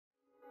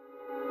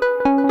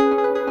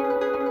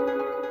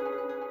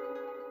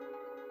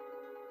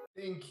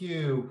Thank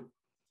you.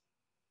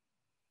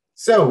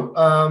 So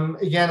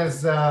again,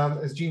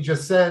 as Gene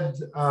just said,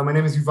 my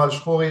name is Yuval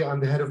Shchory.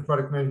 I'm the head of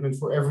product management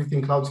for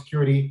everything cloud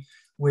security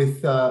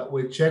with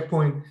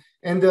Checkpoint.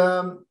 And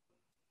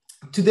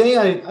today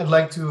I'd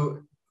like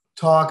to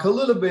talk a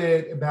little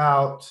bit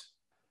about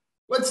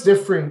what's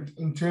different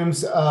in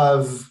terms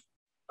of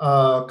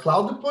cloud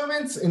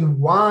deployments and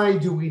why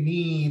do we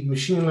need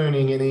machine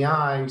learning and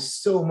AI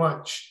so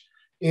much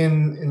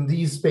in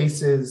these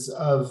spaces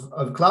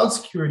of cloud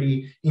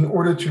security in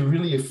order to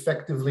really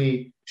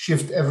effectively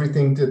shift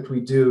everything that we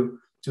do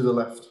to the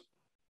left.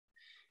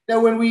 Now,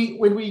 when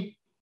we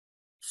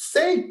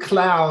say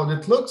cloud,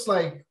 it looks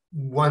like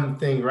one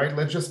thing, right?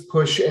 Let's just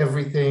push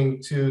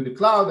everything to the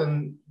cloud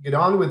and get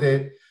on with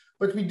it.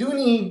 But we do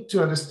need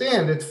to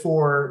understand that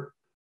for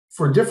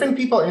different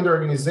people in the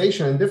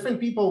organization and different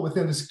people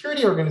within the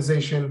security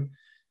organization,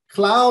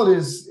 cloud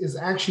is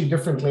actually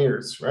different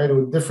layers, right?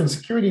 With different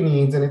security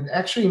needs, and it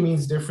actually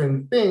means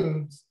different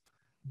things.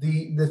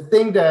 The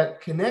thing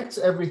that connects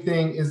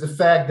everything is the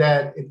fact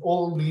that it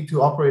all need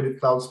to operate at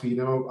cloud speed.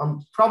 And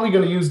I'm probably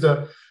going to use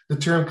the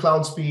term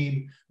cloud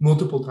speed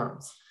multiple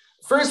times.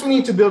 First, we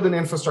need to build an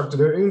infrastructure.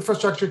 The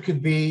infrastructure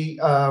could be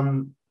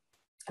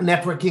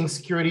networking,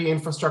 security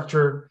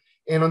infrastructure,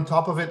 and on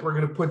top of it, we're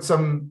going to put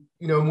some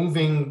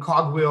moving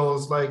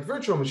cogwheels like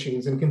virtual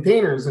machines and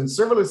containers and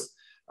serverless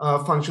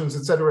functions,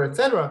 et cetera, et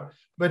cetera.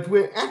 But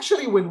we're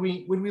actually, when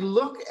we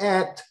look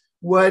at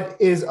what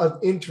is of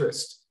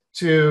interest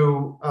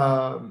to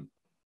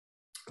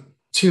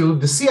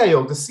the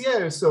CIO, the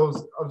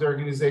CISOs of the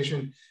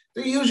organization,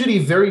 they're usually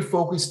very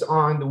focused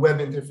on the web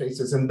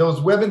interfaces. And those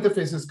web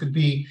interfaces could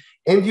be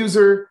end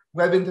user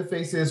web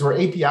interfaces or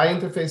API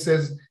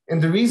interfaces.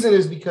 And the reason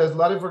is because a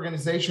lot of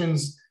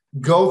organizations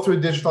go through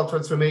digital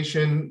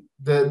transformation.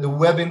 The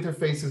web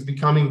interface is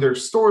becoming their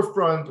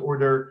storefront or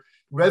their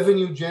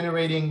revenue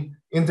generating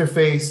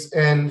interface.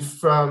 And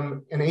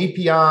from an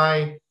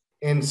API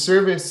and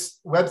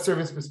web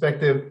service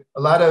perspective, a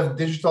lot of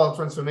digital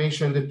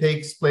transformation that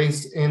takes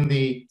place in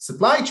the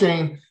supply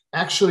chain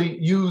actually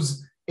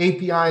use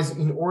APIs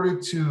in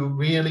order to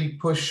really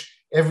push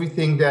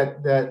everything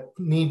that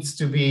needs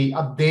to be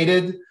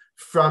updated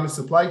from a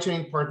supply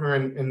chain partner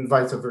and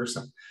vice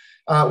versa.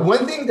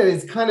 One thing that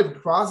is kind of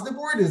across the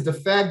board is the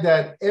fact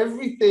that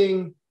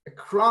everything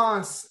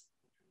across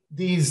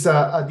these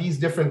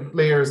different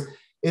layers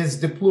is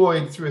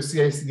deployed through a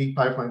CI/CD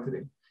pipeline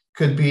today.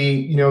 Could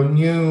be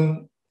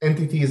new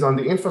entities on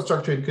the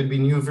infrastructure. It could be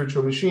new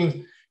virtual machines,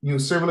 new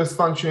serverless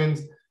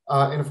functions,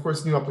 and of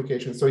course, new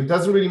applications. So it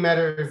doesn't really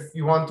matter if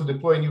you want to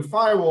deploy a new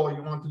firewall,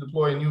 you want to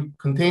deploy a new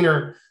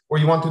container, or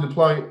you want to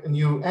deploy a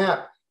new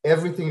app.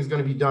 Everything is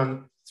going to be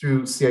done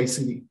through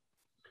CI/CD.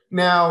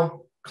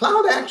 Now,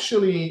 cloud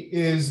actually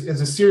is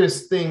a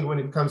serious thing when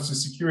it comes to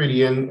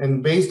security.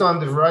 And based on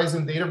the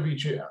Verizon data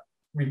breach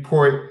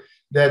report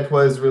that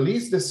was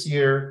released this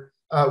year,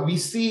 we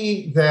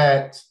see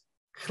that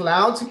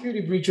cloud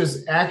security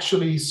breaches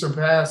actually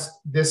surpassed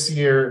this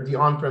year the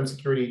on-prem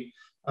security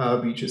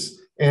breaches.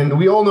 And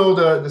we all know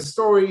the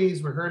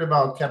stories. We heard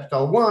about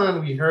Capital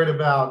One, we heard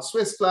about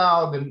Swiss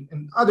Cloud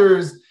and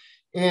others.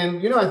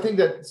 And I think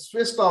that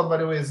Swiss Cloud, by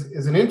the way,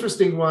 is an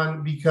interesting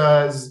one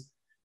because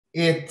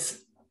it's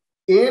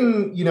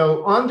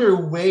on their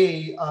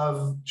way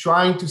of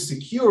trying to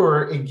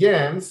secure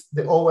against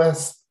the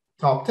OWASP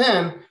top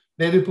 10,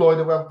 they deployed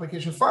the web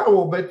application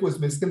firewall, but it was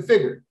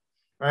misconfigured,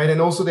 right? And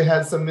also they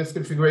had some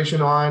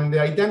misconfiguration on the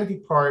identity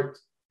part.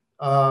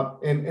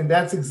 And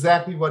that's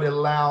exactly what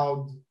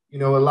allowed the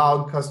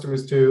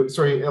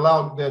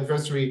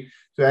adversary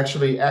to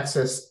actually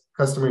access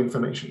customer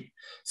information.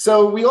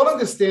 So we all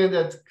understand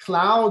that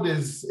cloud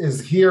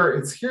is here.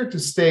 It's here to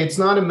stay. It's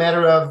not a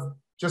matter of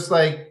just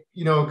like,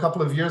 a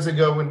couple of years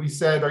ago when we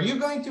said, are you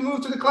going to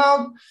move to the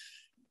cloud?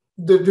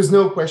 There's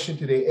no question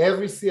today.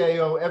 Every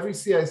CIO, every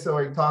CISO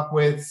I talk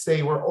with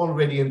say we're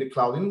already in the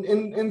cloud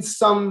in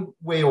some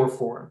way or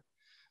form.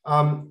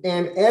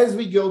 And as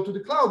we go to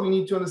the cloud, we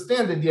need to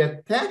understand that the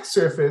attack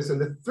surface and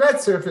the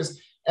threat surface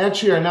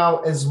actually are now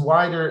as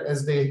wider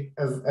as they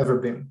have ever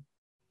been.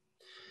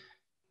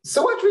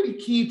 So what really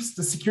keeps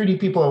the security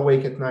people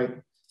awake at night?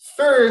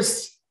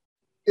 First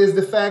is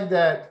the fact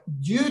that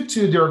due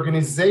to the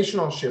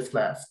organizational shift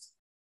left,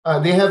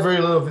 they have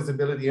very little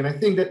visibility. And I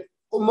think that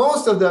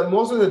most of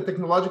the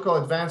technological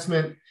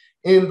advancement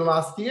in the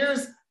last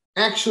years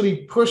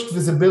actually pushed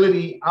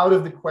visibility out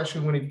of the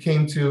question when it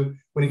came to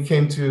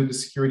the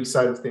security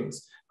side of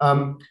things.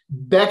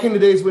 Back in the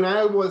days when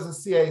I was a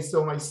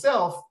CISO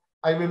myself,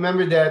 I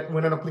remember that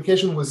when an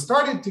application was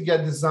started to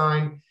get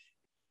designed,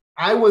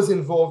 I was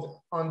involved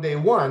on day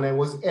one. I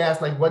was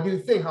asked, like, what do you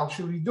think? How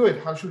should we do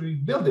it? How should we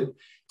build it?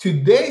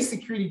 Today,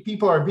 security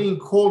people are being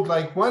called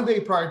like one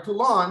day prior to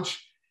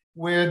launch,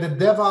 where the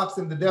DevOps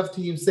and the dev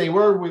team say,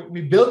 well,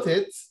 we built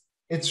it.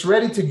 It's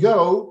ready to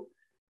go.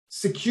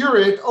 Secure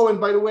it. Oh, and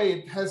by the way,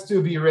 it has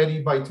to be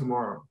ready by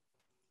tomorrow.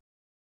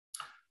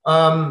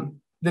 The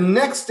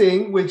next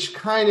thing, which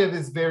kind of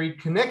is very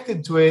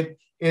connected to it,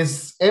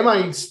 am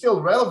I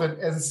still relevant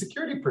as a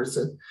security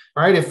person,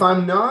 right? If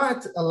I'm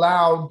not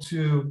allowed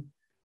to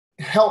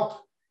help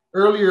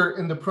earlier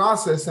in the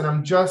process and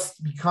I'm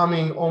just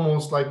becoming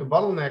almost like a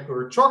bottleneck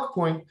or a choke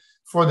point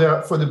for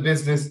the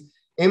business,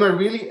 am I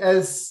really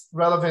as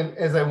relevant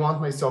as I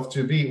want myself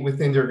to be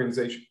within the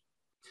organization?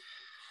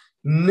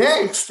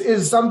 Next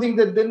is something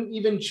that didn't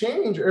even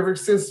change ever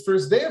since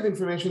first day of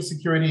information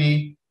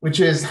security, which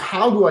is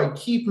how do I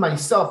keep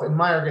myself and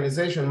my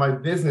organization, my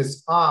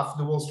business off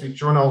the Wall Street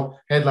Journal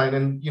headline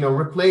and,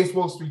 replace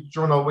Wall Street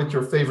Journal with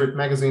your favorite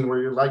magazine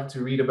where you like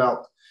to read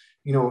about,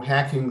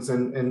 hackings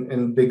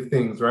and big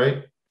things,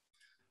 right?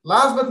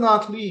 Last but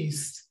not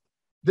least,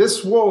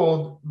 this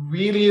world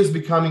really is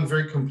becoming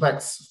very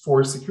complex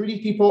for security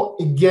people,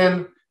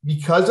 again,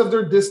 because of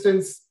their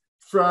distance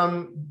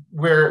from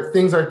where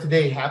things are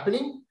today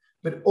happening,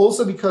 but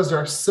also because there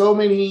are so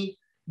many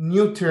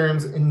new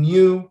terms and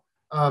new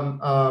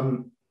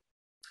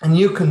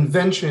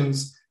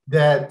conventions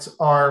that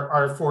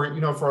are for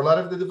a lot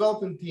of the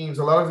development teams,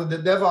 a lot of the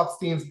DevOps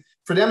teams.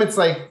 For them,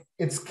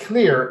 it's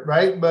clear,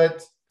 right?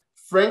 But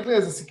frankly,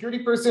 as a security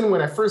person,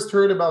 when I first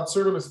heard about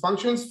serverless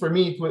functions, for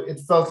me it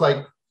felt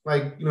like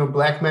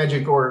black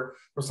magic or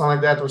something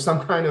like that, or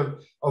some kind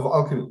of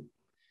alchemy.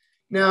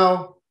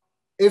 Now,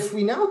 if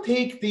we now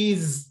take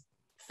these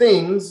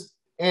things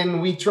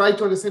and we try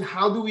to understand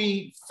how do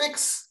we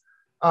fix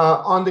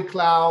on the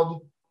cloud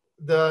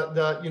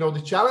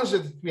the challenge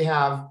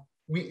that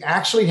we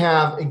actually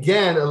have,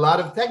 again, a lot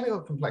of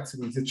technical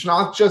complexities. It's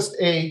not just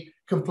a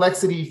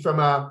complexity from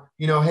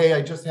hey,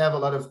 I just have a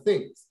lot of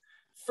things.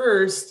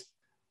 First,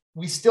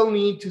 we still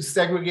need to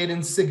segregate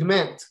and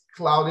segment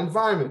cloud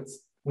environments.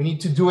 We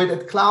need to do it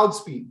at cloud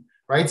speed,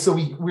 right? So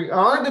we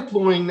are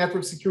deploying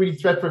network security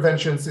threat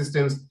prevention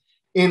systems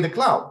in the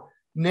cloud.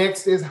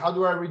 Next is how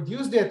do I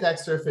reduce the attack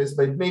surface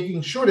by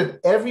making sure that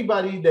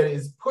everybody that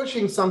is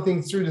pushing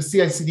something through the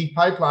CI/CD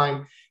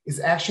pipeline is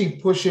actually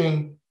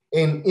pushing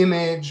an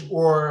image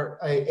or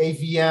a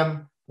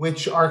VM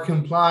which are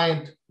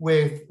compliant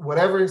with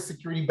whatever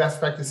security best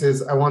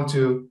practices I want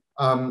to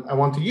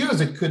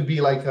use. It could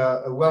be like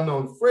a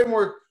well-known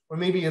framework, or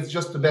maybe it's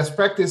just the best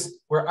practice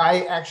where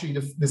I actually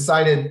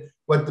decided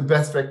what the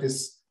best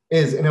practice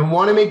is. And I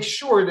want to make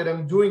sure that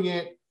I'm doing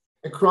it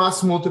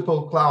across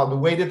multiple cloud. The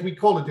way that we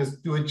call it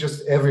is do it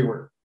just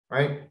everywhere,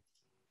 right?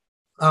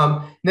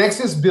 Next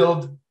is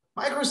build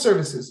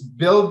microservices.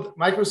 Build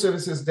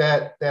microservices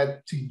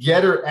that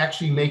together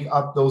actually make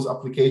up those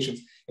applications.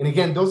 And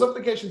again, those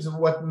applications are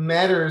what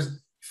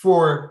matters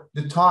for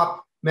the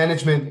top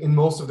management in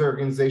most of the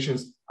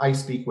organizations I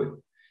speak with.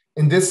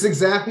 And this is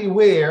exactly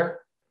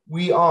where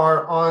we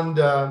are on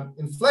the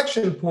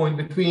inflection point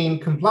between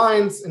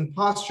compliance and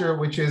posture,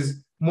 which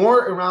is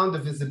more around the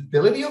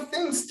visibility of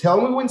things.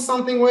 Tell me when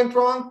something went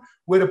wrong,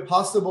 with a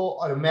possible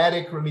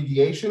automatic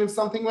remediation if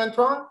something went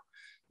wrong.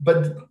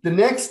 But the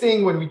next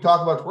thing when we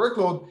talk about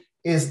workload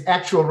is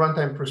actual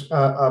runtime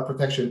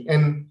protection.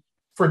 And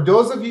for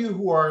those of you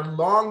who are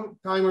long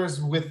timers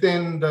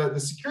within the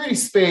security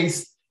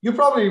space, you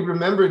probably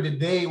remember the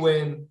day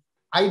when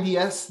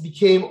IDS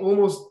became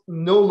almost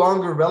no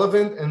longer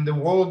relevant and the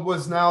world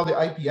was now the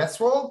IPS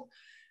world.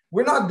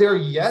 We're not there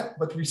yet,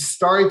 but we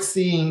start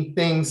seeing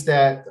things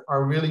that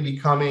are really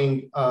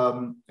becoming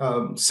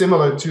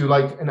similar to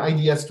like an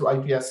IDS to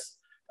IPS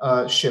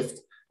shift.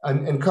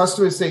 And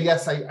customers say,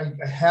 yes, I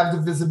have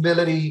the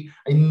visibility.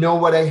 I know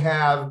what I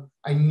have.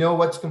 I know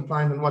what's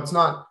compliant and what's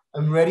not.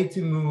 I'm ready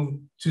to move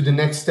to the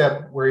next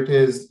step where it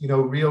is,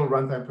 real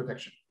runtime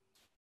protection.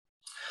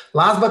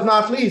 Last but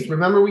not least,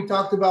 remember we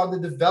talked about the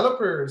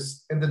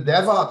developers and the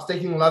DevOps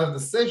taking a lot of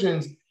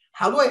decisions.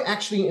 How do I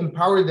actually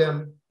empower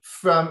them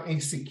from a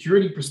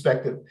security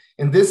perspective?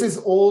 And this is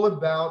all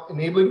about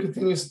enabling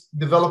continuous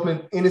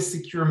development in a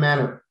secure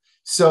manner.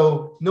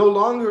 So no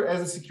longer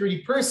as a security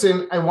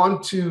person, I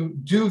want to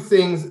do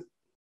things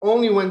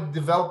only when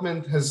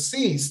development has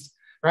ceased,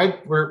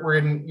 right? We're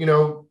in,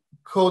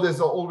 code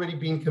has already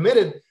been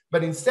committed,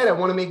 but instead I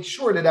want to make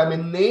sure that I'm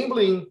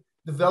enabling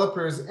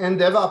developers and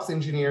DevOps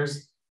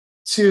engineers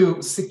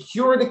to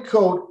secure the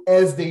code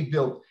as they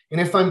build. And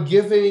if I'm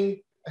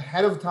giving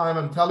ahead of time,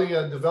 I'm telling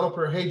a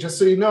developer, hey, just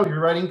so you know, you're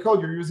writing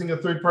code, you're using a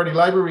third-party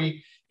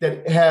library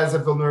that has a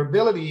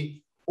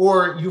vulnerability,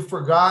 or you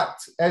forgot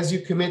as you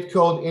commit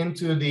code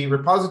into the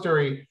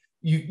repository,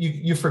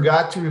 you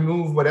forgot to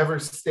remove whatever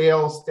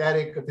stale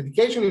static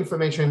authentication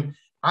information.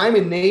 I'm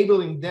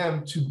enabling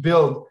them to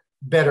build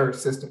better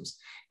systems.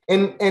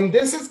 And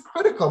this is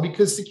critical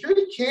because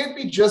security can't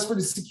be just for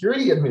the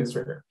security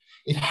administrator.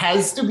 It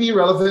has to be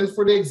relevant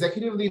for the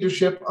executive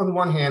leadership on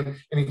one hand,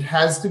 and it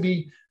has to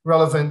be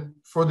relevant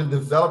for the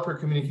developer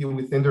community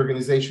within the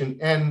organization.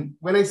 And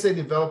when I say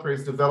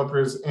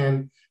developers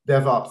and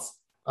DevOps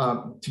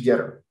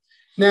together.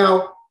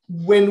 Now,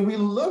 when we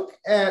look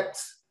at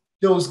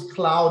those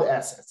cloud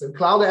assets, and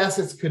cloud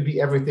assets could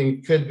be everything.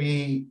 It could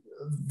be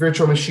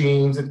virtual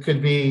machines, it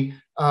could be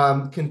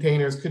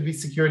containers, could be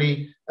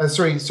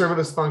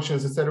serverless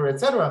functions, et cetera, et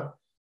cetera.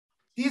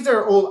 These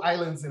are all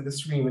islands in the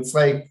stream.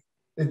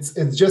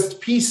 it's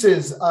just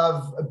pieces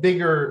of a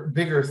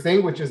bigger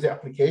thing, which is the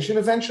application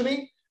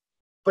eventually.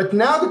 But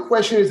now the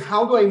question is,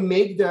 how do I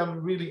make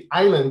them really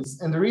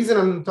islands? And the reason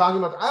I'm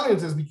talking about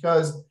islands is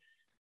because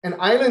an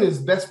island is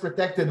best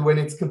protected when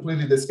it's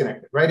completely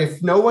disconnected, right?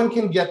 If no one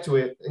can get to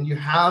it and you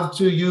have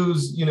to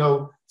use,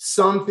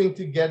 something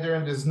together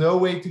and there's no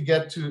way to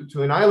get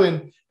to an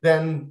island,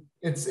 then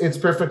it's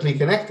perfectly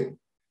connected.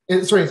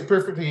 It's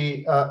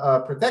perfectly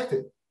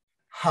protected.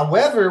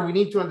 However, we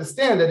need to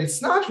understand that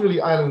it's not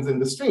really islands in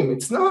the stream.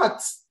 It's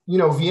not,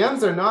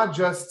 VMs are not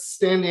just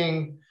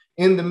standing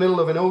in the middle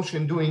of an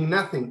ocean doing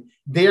nothing.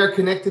 They are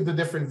connected to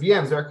different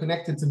VMs. They are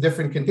connected to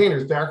different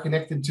containers. They are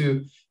connected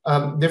to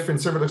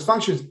different serverless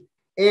functions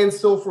and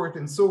so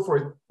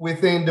forth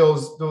within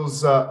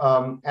those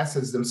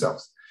assets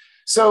themselves.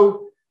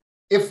 So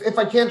if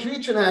I can't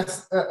reach an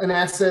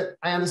asset,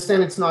 I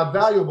understand it's not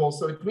valuable.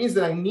 So it means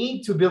that I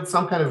need to build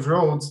some kind of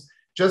roads,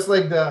 just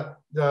like the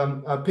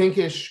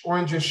pinkish,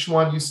 orangish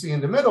one you see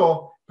in the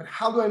middle. But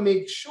how do I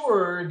make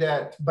sure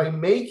that by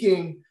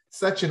making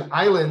such an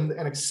island,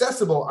 an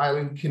accessible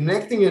island,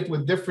 connecting it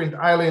with different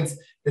islands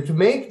that to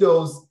make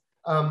those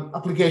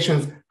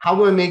applications, how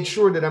do I make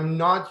sure that I'm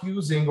not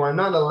using or I'm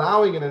not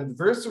allowing an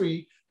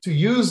adversary to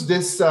use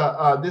this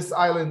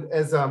island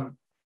as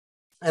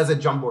a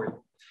jump board?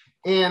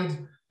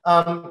 And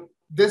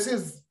this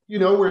is,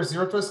 where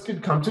Zero Trust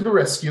could come to the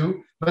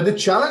rescue. But the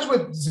challenge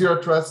with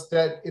Zero Trust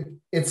that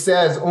it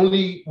says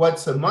only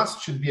what's a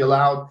must should be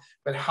allowed.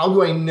 But how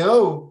do I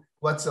know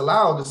what's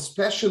allowed,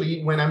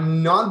 especially when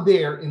I'm not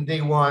there in day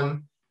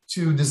one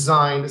to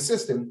design the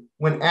system?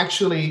 When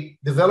actually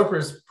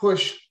developers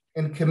push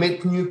and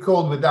commit new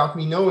code without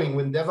me knowing,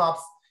 when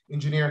DevOps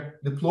engineer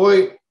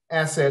deploy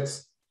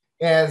assets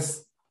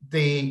as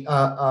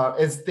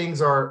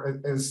things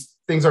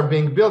are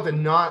being built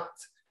and not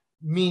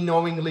me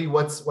knowingly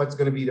what's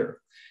going to be there.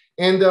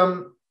 And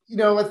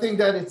I think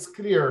that it's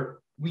clear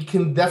we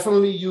can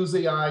definitely use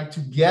AI to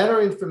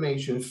gather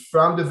information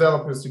from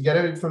developers, to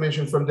gather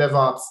information from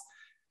DevOps,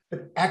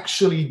 but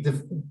actually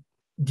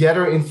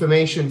gather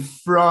information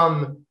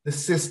from the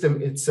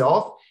system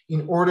itself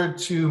in order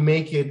to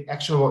make it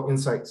actionable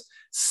insights,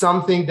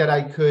 something that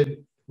I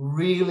could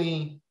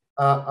really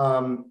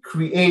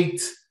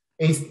create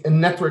a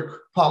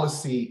network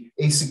policy,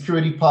 a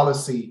security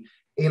policy,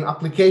 an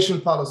application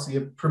policy,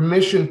 a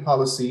permission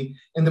policy.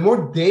 And the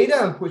more data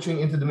I'm pushing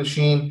into the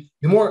machine,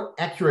 the more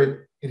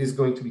accurate it is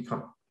going to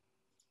become.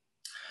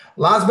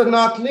 Last but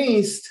not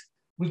least,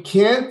 we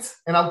can't,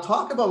 and I'll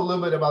talk about a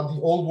little bit about the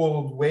old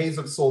world ways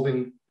of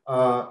solving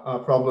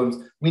problems.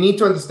 We need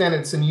to understand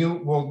it's a new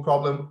world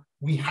problem.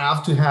 We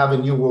have to have a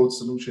new world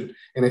solution.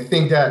 And I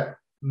think that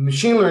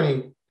machine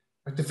learning,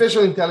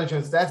 artificial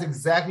intelligence, that's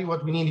exactly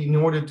what we need in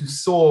order to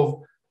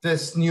solve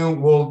this new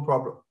world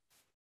problem.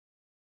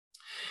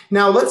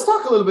 Now, let's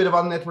talk a little bit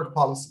about network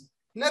policy.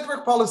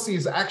 Network policy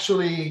is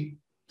actually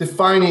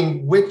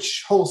defining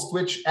which host,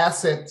 which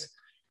asset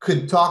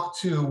could talk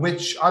to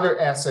which other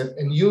asset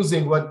and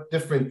using what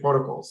different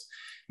protocols.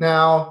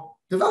 Now,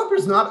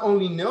 developers not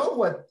only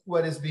know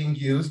what is being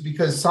used,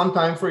 because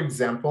sometimes, for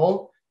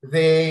example,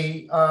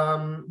 they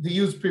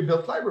use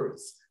pre-built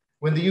libraries.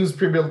 When they use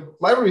pre-built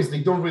libraries,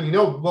 they don't really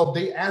know. Well,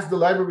 they ask the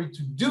library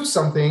to do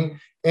something,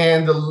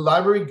 and the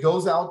library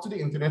goes out to the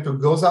internet or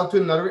goes out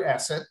to another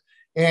asset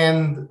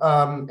and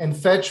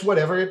fetch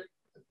whatever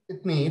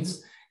it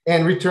needs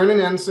and return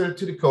an answer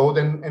to the code,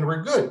 and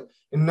we're good.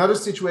 Another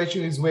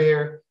situation is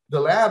where the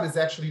lab is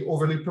actually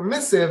overly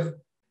permissive,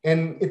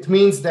 and it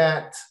means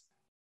that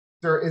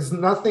there is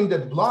nothing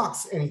that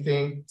blocks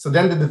anything. So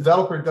then the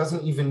developer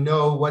doesn't even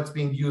know what's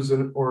being used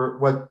or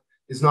what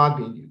is not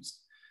being used.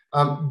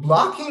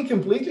 Blocking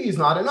completely is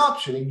not an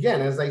option.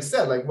 Again, as I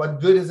said, like,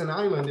 what good is an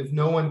island if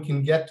no one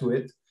can get to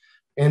it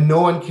and no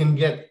one can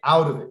get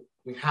out of it?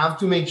 We have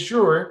to make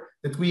sure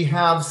that we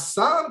have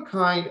some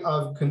kind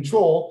of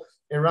control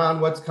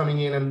around what's coming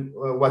in and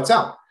what's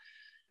out.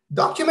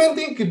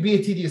 Documenting could be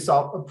a tedious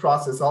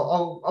process.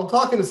 I'll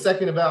talk in a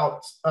second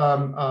about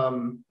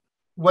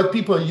what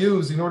people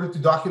use in order to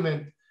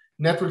document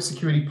network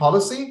security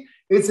policy.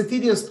 It's a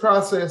tedious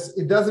process.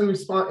 It doesn't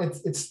respond,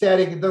 it's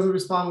static. It doesn't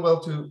respond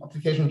well to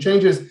application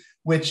changes,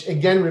 which,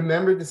 again,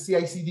 remember the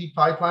CI/CD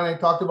pipeline I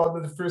talked about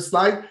in the first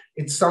slide?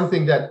 It's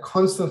something that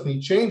constantly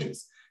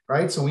changes,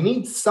 right? So we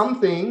need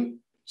something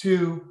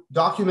to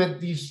document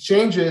these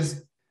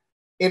changes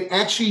and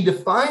actually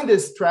define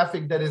this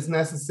traffic that is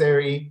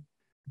necessary,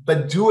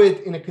 but do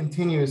it in a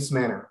continuous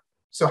manner.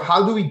 So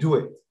how do we do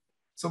it?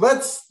 So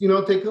let's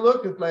take a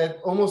look at like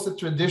almost a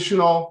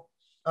traditional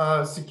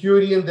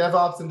security and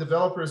DevOps and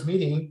developers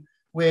meeting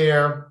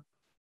where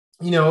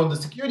the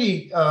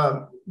security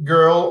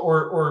girl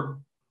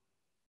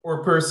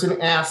or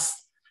person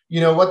asks,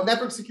 what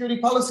network security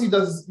policy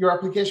does your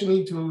application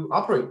need to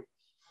operate?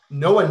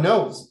 No one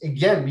knows,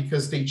 again,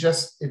 because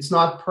it's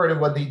not part of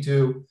what they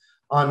do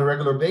on a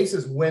regular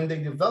basis when they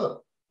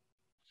develop.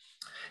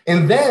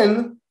 And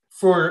then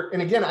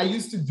and again, I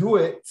used to do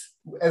it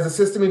as a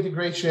system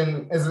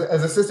integration, as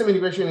a system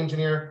integration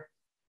engineer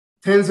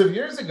tens of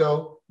years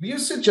ago. we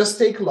used to just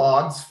take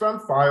logs from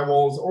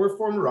firewalls or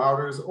from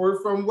routers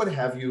or from what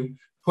have you,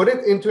 put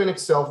it into an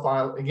Excel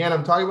file. Again,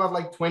 I'm talking about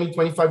like 20,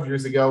 25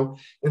 years ago,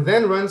 and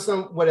then run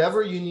some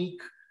whatever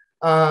unique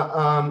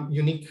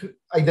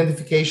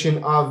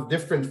identification of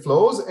different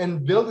flows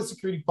and build a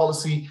security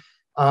policy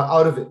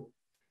out of it.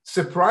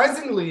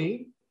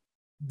 Surprisingly,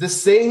 the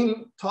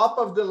same top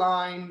of the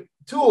line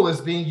tool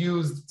is being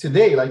used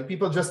today. Like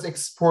people just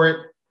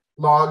export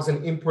logs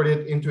and import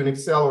it into an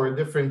Excel or a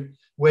different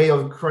way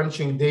of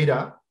crunching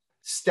data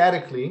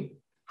statically.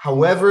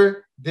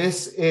 However,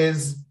 this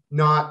is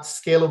not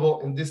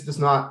scalable and this does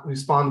not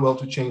respond well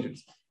to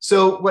changes.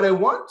 So what I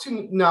want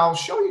to now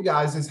show you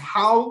guys is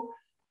how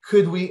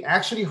could we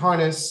actually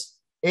harness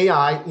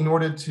AI in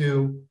order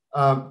to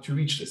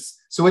reach this.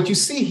 So what you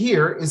see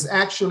here is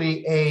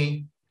actually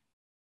an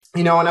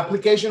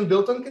application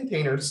built on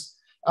containers,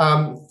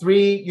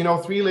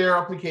 three-layer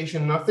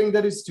application, nothing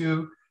that is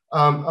too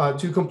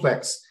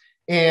complex.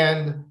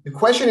 And the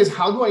question is,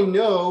 how do I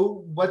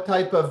know what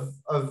type of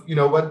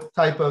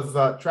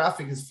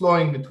traffic is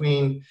flowing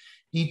between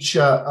each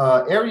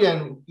area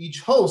and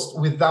each host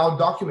without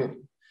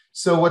documenting?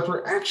 So what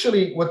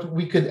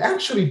we could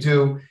actually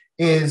do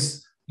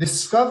is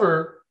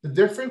discover the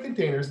different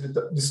containers,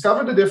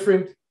 discover the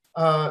different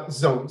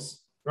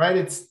zones, right?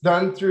 It's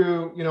done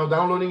through,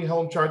 downloading a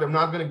Helm chart. I'm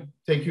not going to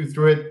take you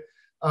through it,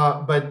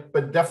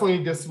 but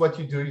definitely this is what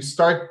you do. You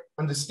start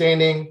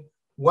understanding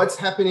what's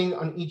happening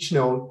on each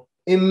node.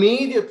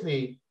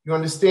 Immediately, you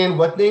understand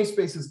what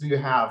namespaces do you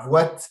have,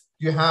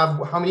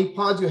 how many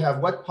pods you have,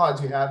 what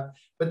pods you have.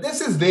 But it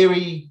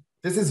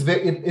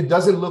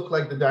doesn't look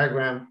like the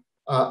diagram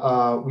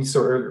we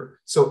saw earlier.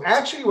 So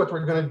actually what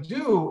we're going to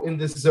do in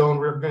this zone,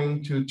 we're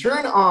going to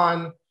turn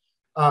on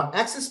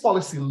access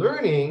policy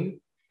learning.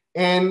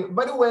 And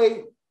by the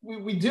way,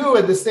 we do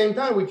at the same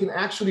time, we can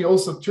actually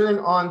also turn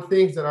on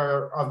things that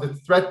are of the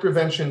threat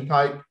prevention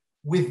type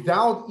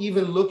without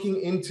even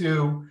looking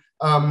into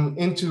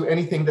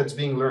anything that's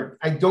being learned.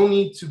 I don't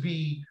need to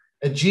be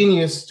a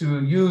genius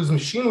to use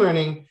machine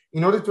learning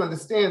in order to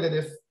understand that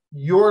if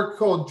your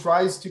code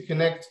tries to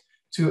connect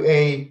to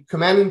a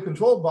command and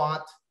control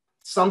bot,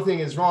 something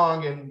is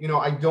wrong and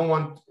I don't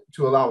want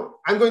to allow it.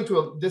 I'm going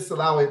to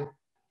disallow it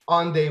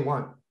on day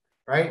one,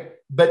 right?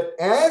 But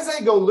as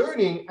I go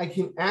learning, I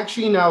can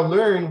actually now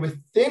learn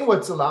within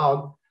what's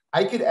allowed.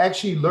 I could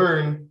actually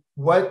learn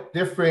what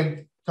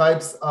different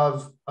types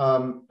of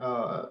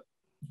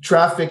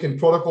traffic and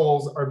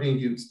protocols are being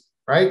used,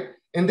 right?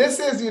 And this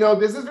is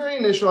very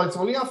initial. It's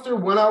only after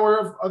 1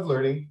 hour of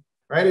learning,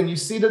 right? And you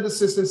see that the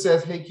system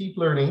says, hey, keep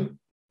learning.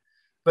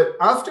 But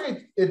after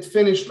it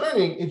finished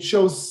learning, it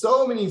shows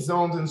so many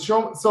zones and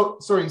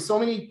so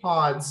many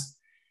pods.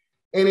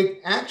 And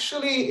it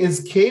actually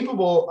is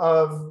capable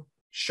of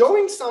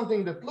showing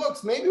something that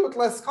looks, maybe with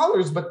less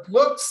colors, but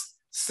looks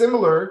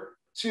similar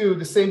to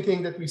the same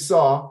thing that we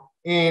saw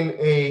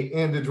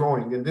in the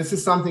drawing. And this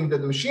is something that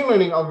the machine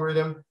learning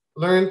algorithm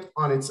learned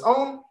on its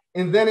own.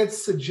 And then it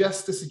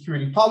suggests a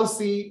security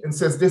policy and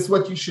says, this is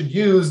what you should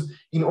use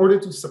in order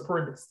to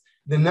support this.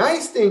 The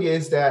nice thing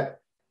is that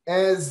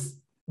as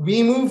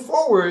we move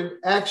forward,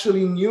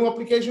 actually new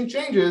application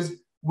changes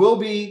will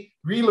be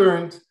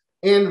relearned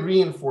and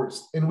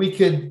reinforced. And we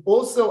could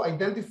also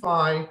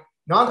identify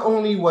not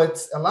only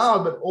what's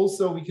allowed, but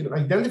also we can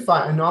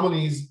identify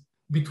anomalies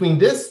between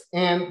this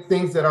and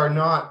things that are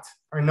not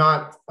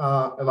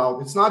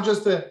allowed. It's not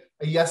just a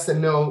yes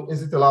and no,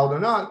 is it allowed or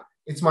not?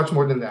 It's much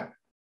more than that.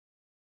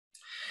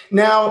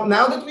 Now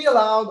that we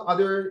allowed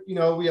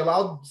we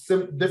allowed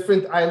some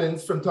different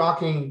islands from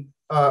talking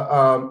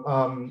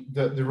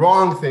the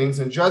wrong things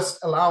and just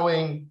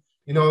allowing,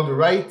 the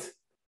right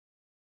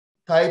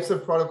types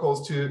of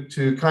protocols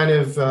to kind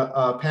of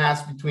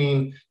pass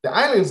between the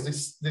islands.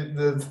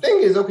 The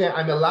thing is, okay,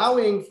 I'm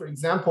allowing, for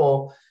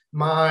example,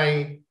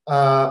 my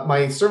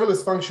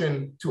serverless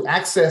function to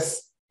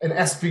access an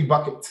S3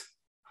 bucket,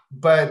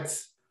 but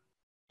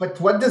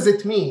what does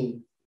it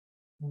mean?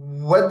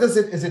 Is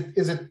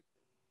it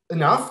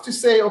enough to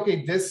say,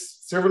 okay,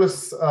 this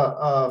serverless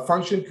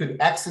function could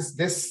access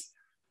this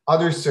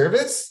other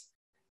service?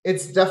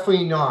 It's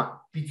definitely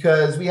not,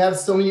 because we have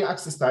so many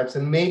access types,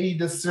 and maybe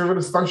the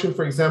serverless function,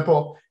 for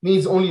example,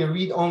 needs only a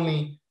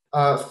read-only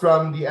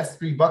from the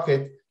S3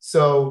 bucket.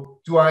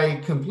 So do I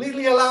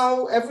completely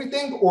allow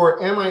everything,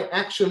 or am I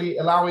actually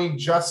allowing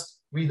just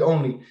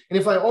read-only? And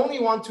if I only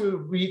want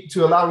to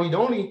allow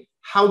read-only,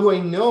 how do I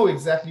know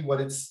exactly what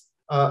is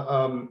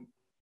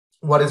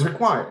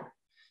required?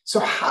 So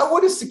how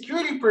would a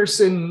security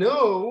person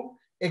know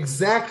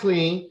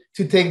exactly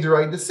to take the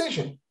right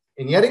decision?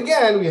 And yet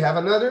again, we have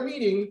another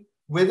meeting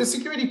with the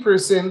security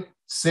person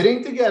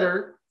sitting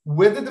together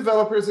with the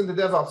developers and the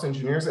DevOps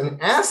engineers and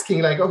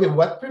asking, like, okay,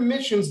 what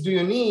permissions do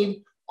you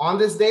need on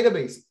this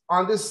database,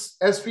 on this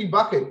S3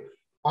 bucket,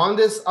 on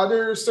this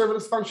other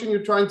serverless function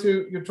you're trying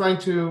to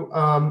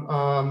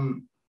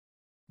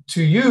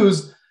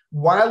use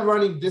while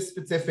running this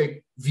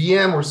specific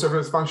VM or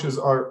serverless functions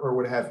or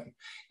what have you.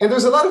 And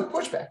there's a lot of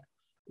pushback.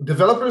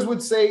 developers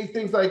would say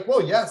things like,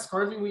 well, yes,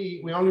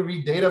 currently we only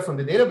read data from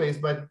the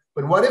database, but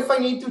what if I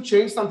need to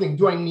change something?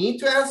 Do I need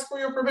to ask for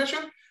your permission?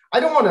 I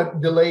don't want to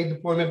delay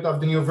deployment of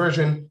the new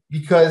version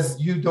because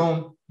you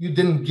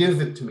didn't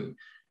give it to me,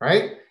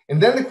 right?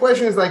 And then the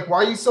question is like,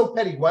 why are you so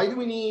petty? Why do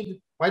we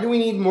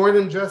need more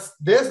than just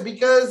this?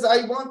 Because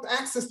I want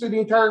access to the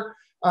entire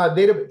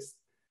database.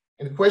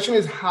 And the question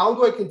is, how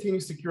do I continue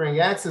securing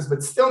access,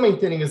 but still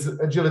maintaining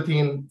agility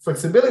and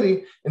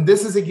flexibility? And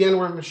this is, again,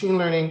 where machine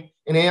learning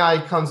and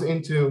AI comes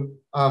into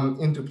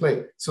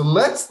play. So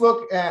let's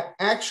look at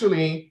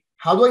actually,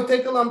 how do I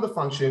take a Lambda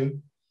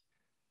function,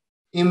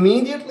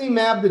 immediately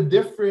map the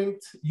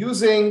different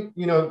using,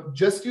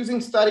 just using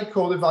static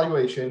code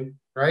evaluation,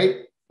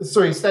 right?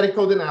 Sorry, static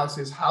code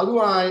analysis. How do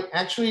I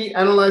actually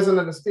analyze and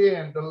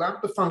understand the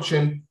Lambda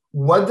function?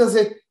 What does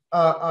it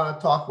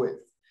talk with?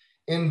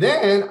 And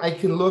then I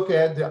can look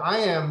at the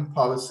IAM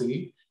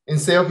policy and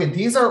say, okay,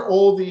 these are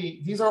all the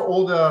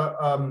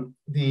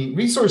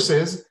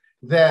resources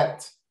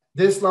that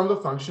this Lambda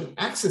function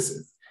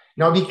accesses.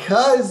 Now,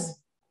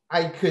 because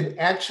I could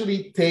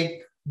actually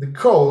take the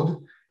code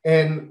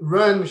and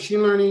run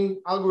machine learning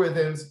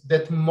algorithms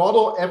that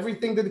model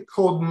everything that the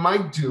code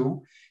might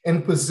do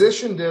and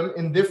position them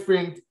in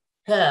different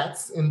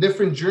paths, in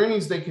different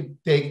journeys they could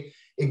take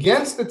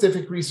against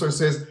specific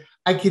resources,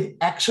 I could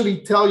actually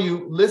tell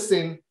you,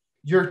 listen,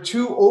 you're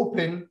too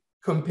open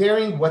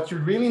comparing what you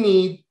really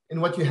need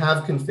and what you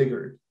have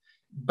configured.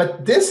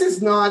 But this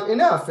is not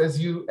enough. As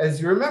you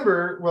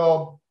remember,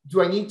 well,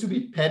 do I need to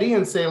be petty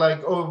and say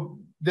like, oh,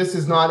 this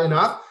is not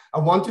enough? I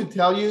want to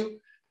tell you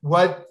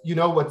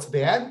what's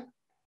bad.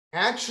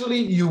 Actually,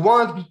 you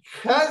want,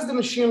 because the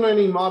machine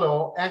learning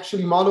model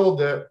actually modeled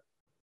the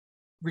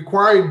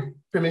required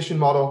permission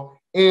model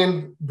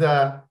and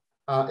the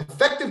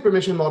effective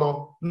permission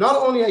model, not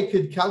only I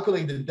could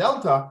calculate the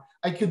delta,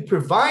 I could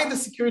provide the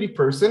security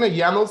person a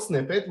YAML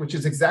snippet, which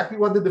is exactly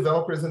what the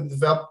developers and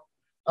the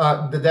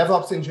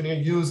DevOps engineer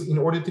use in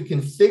order to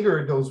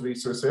configure those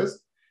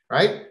resources,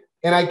 right?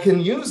 And I can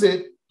use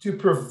it to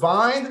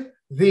provide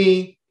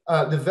the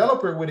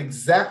developer with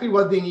exactly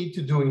what they need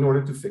to do in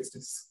order to fix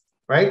this,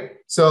 right?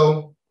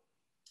 So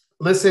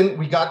listen,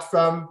 we got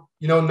from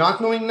not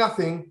knowing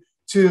nothing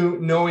to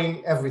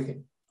knowing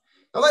everything.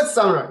 Now let's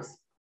summarize.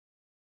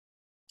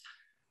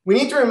 We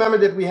need to remember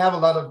that we have a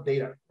lot of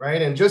data,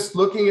 right? And just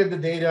looking at the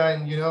data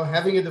and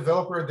having a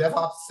developer, a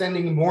DevOps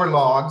sending more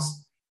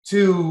logs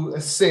to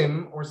a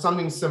SIM or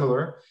something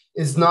similar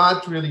is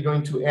not really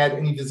going to add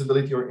any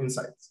visibility or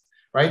insights,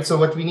 right? So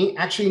what we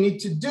actually need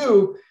to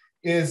do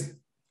is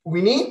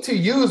we need to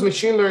use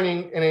machine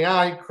learning and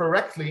AI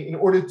correctly in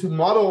order to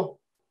model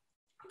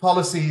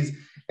policies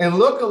and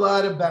look a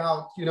lot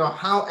about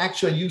how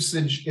actual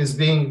usage is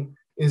being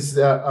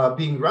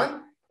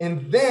run,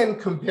 and then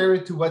compare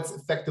it to what's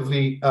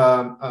effectively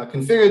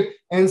configured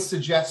and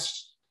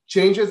suggest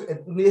changes.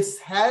 And this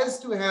has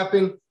to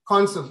happen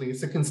constantly.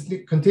 It's a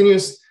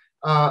continuous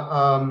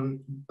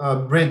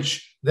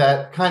bridge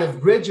that kind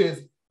of bridges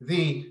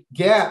the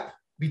gap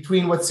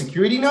between what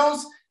security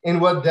knows and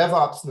what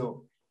DevOps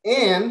know.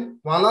 And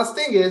one last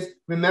thing is,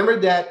 remember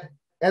that,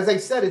 as I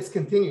said, it's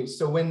continuous.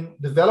 So when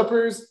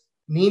developers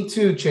need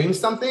to change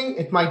something,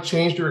 it might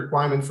change the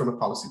requirement from a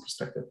policy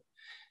perspective.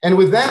 And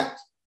with that,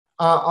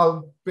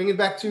 I'll bring it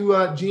back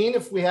to Gene.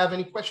 If we have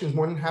any questions,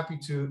 more than happy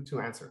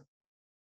to answer.